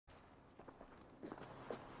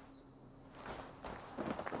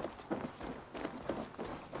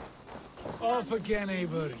Off again,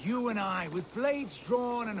 Eivor. You and I, with blades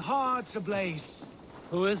drawn and hearts ablaze.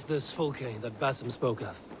 Who is this Fulke that Basim spoke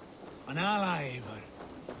of? An ally,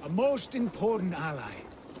 Eivor. A most important ally.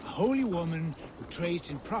 A holy woman who trades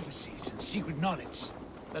in prophecies and secret knowledge.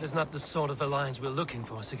 That is not the sort of alliance we're looking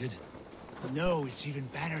for, Sigurd. No, it's even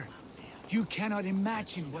better. You cannot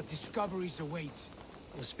imagine what discoveries await.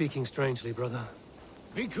 You're speaking strangely, brother.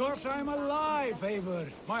 Because I'm alive, Eivor.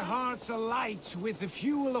 My heart's alight with the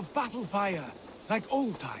fuel of battle fire. Like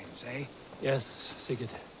old times, eh? Yes, Sigurd.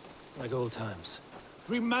 Like old times.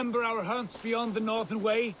 Remember our hunts beyond the Northern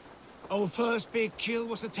Way? Our first big kill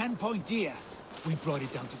was a 10-point deer. We brought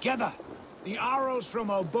it down together. The arrows from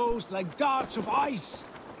our bows like darts of ice.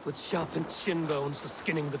 With sharpened shin bones for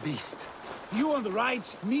skinning the beast. You on the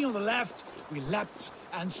right, me on the left. We leapt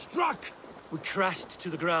and struck. We crashed to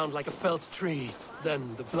the ground like a felled tree.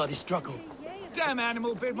 Then the bloody struggle. Damn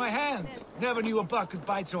animal bit my hand. Never knew a buck could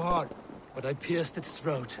bite so hard. But I pierced its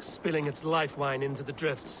throat, spilling its life wine into the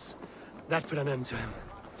drifts. That put an end to him.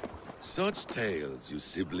 Such tales you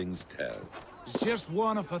siblings tell. It's just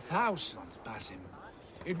one of 1,000, Basim.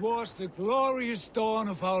 It was the glorious dawn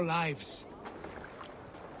of our lives.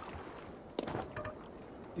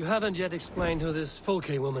 You haven't yet explained who this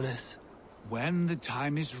Fulke woman is. When the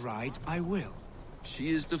time is right, I will. She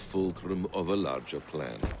is the fulcrum of a larger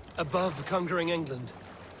plan. Above conquering England,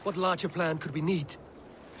 what larger plan could we need?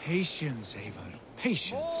 Patience, Eivor.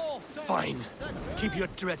 Patience. Fine. Keep your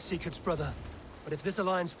dread secrets, brother. But if this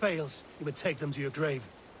alliance fails, you would take them to your grave.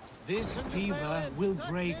 This fever will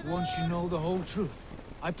break once you know the whole truth.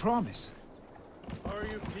 I promise. Are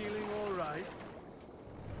you feeling all right?